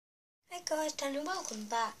Hey guys, Dan and welcome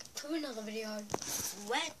back to another video.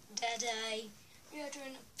 Today we are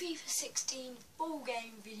doing a FIFA 16 ball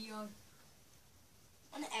game video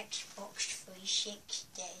on Xbox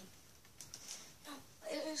 360. Now,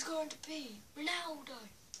 it is going to be Ronaldo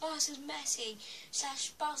versus Messi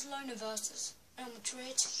 / Barcelona versus Real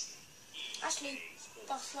Madrid. Actually,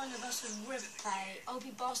 Barcelona versus River Plate. I'll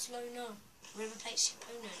be Barcelona. River Plate's the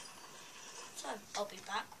opponent. So, I'll be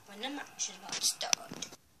back when the match is about to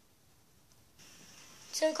start.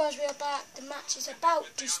 So guys, we are back. The match is about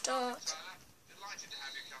to start.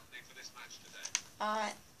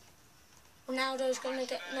 Alright. Ronaldo's gonna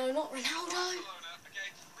get... No, not Ronaldo.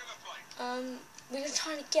 We're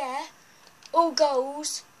trying to get all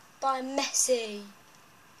goals by Messi.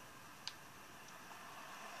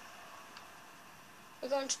 We're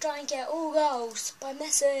going to try and get all goals by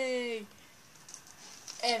Messi.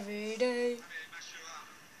 Every day.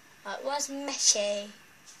 Right, where's Messi?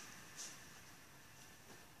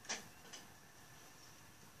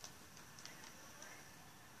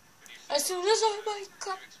 As soon as I wake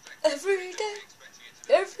up, every day.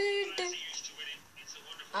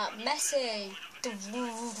 Messi.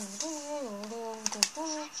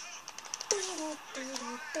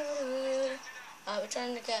 We're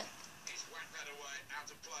trying to get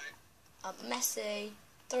Messi.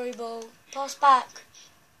 Through ball. Pass back.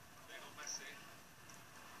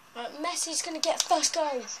 Messi's going to get first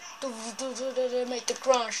goal. Make the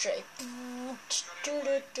ground shake.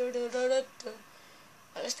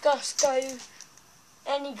 Let's go.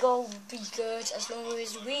 Any goal would be good as long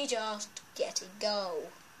as we just get a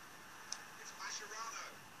goal.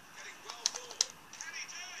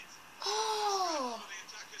 Oh,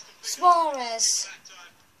 Suarez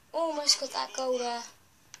almost got that goal there.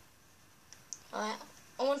 Alright,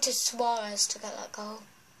 I wanted Suarez to get that goal.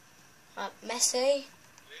 Right, Messi.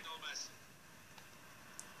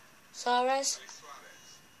 Suarez.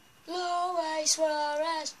 Luis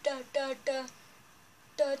Suarez.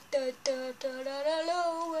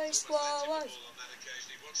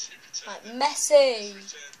 Right, Messi.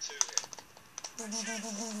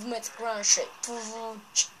 Make the ground shake.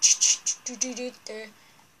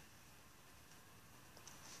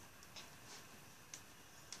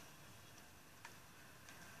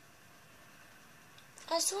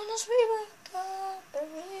 As soon as we wake up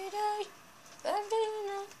every day,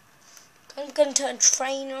 I'm going to turn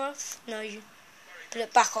trainer off. No, you put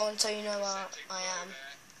it back on so you know where I am.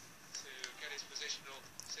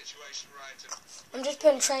 I'm just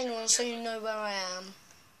putting trainer on so you know where I am.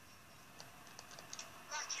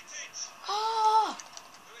 Oh!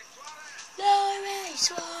 Luis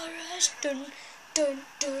Suarez. Dun, dun,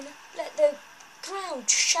 dun. Let the ground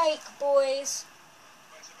shake, boys.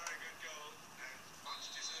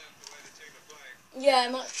 Yeah,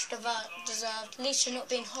 much deserved. At least you're not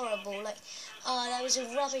being horrible. Like, oh, that was a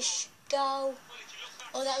rubbish goal.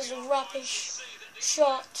 Oh, that was a rubbish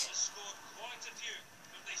shot.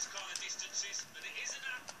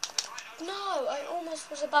 No, I almost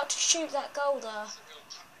was about to shoot that goal there.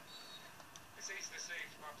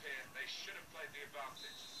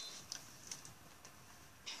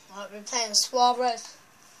 Right, we're playing Suarez.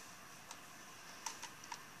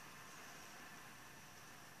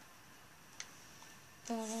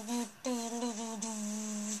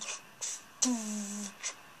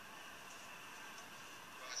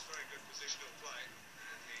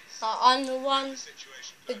 I'm the one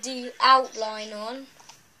with the outline on.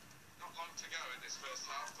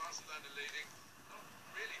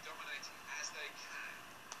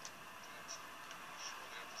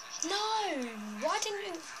 No, why didn't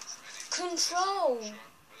you control?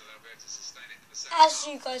 As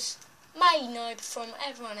you guys may know from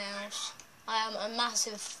everyone else, I am a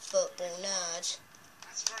massive football nerd.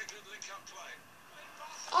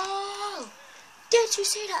 Oh, did you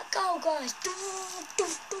see that goal, guys?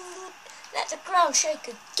 Let the ground shake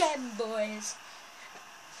again, boys.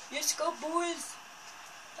 Let's go, boys.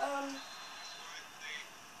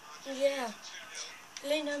 Yeah.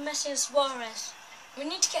 Lionel Messi and Suarez. We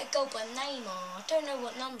need to get a goal by Neymar. I don't know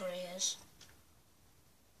what number he is.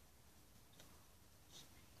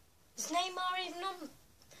 Is Neymar even on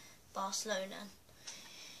Barcelona?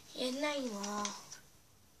 Yeah, Neymar.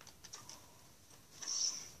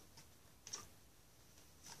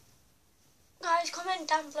 Guys, comment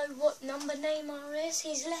down below what number Neymar is.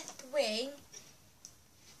 He's left wing.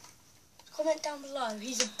 Comment down below.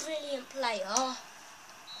 He's a brilliant player.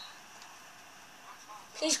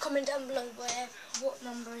 Please comment down below what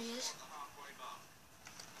number he is.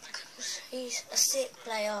 Because he's a sick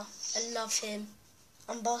player. I love him.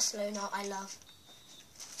 And Barcelona I love.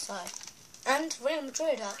 So. And Real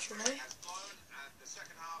Madrid actually.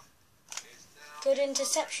 Good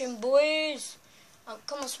interception, boys. Oh,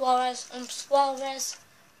 come on, Suarez. Suarez.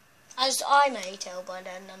 As I may tell by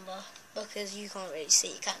that number, because you can't really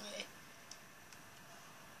see, can you?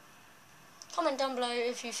 Comment down below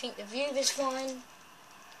if you think the view is fine.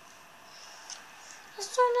 As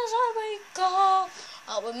soon as I wake up.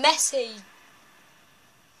 Oh, we're Messi.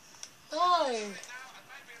 No.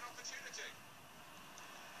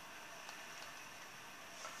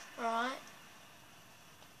 Alright.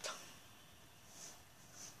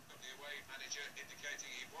 The away manager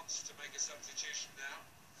indicating he wants to make a substitution now.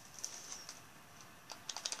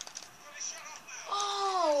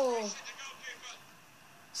 Oh.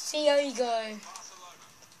 See how you go.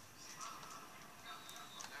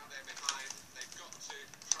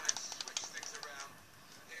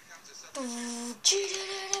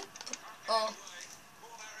 Oh.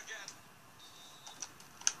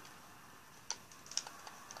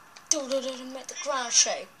 Make the ground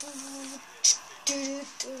shake.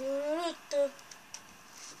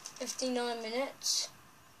 59 minutes.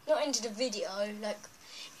 Not into the video, like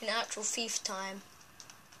in actual FIFA time.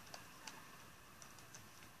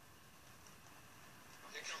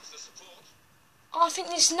 Oh, I think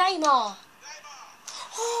this is Neymar.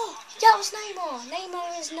 Oh, yeah, it was Neymar.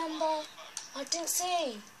 Neymar is number. I didn't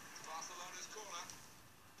see.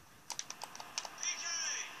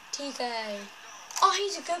 TK. Oh,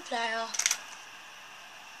 he's a good player.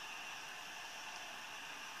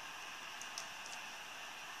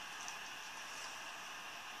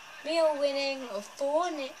 We are winning of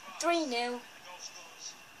 3-0.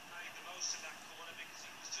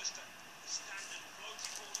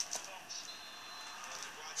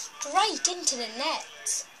 Straight into the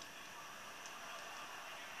net.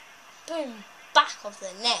 Boom, back of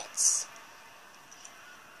the nets.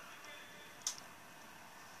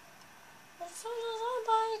 As soon as I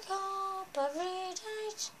wake up every day.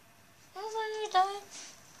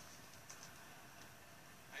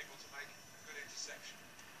 Able to make a good interception.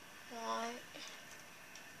 Right.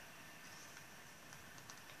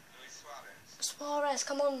 Suarez,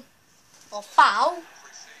 come on. Oh, foul.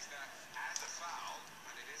 sees that as a foul,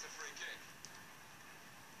 and it is a free kick.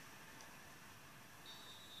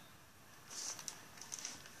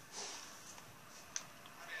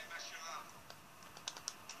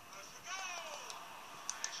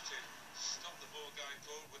 Managed to stop the ball going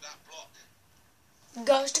forward with that block.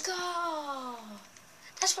 Goes to goal.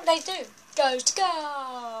 That's what they do. Goes to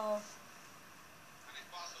goal. And it's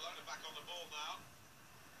Barcelona back on the ball now.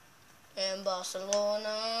 In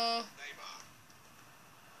Barcelona.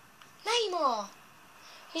 Neymar.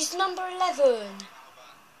 He's number 11.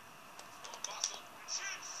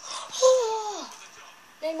 Oh,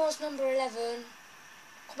 Neymar's number 11.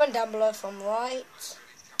 Comment down below if I'm right.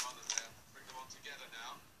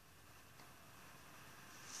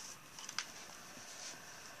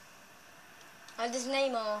 And there's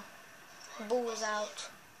Neymar. The ball was out.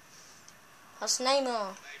 That's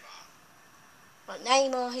Neymar. Right,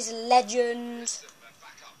 Neymar, he's a legend.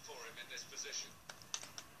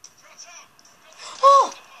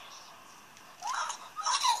 Oh!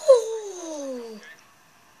 Oh!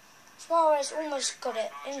 Suarez almost got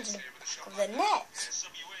it into the back of the net.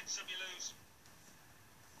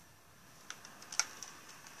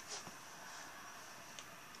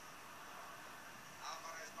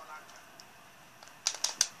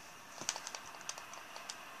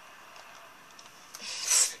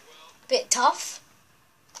 Bit tough.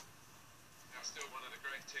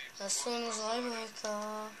 As soon as I wake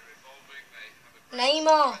up.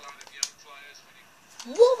 Neymar.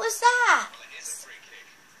 What was that?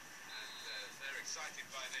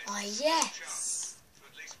 Oh, yes.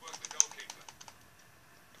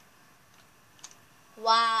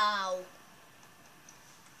 Wow.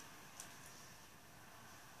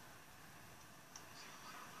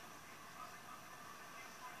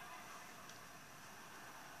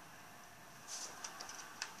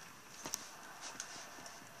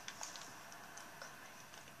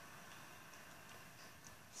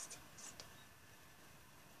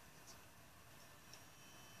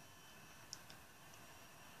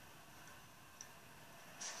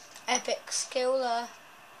 Epic skill there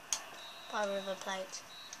by River Plate.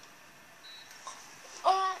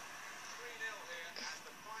 Alright. 3-0 here as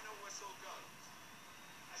the final whistle goes.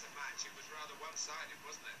 As a match, it was rather one-sided,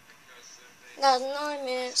 wasn't it? Because That's 9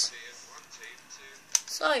 minutes.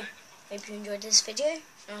 So, hope you enjoyed this video,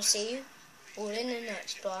 and I'll see you all in the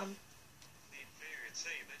next one. The inferior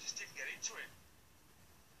team, they just didn't get into it.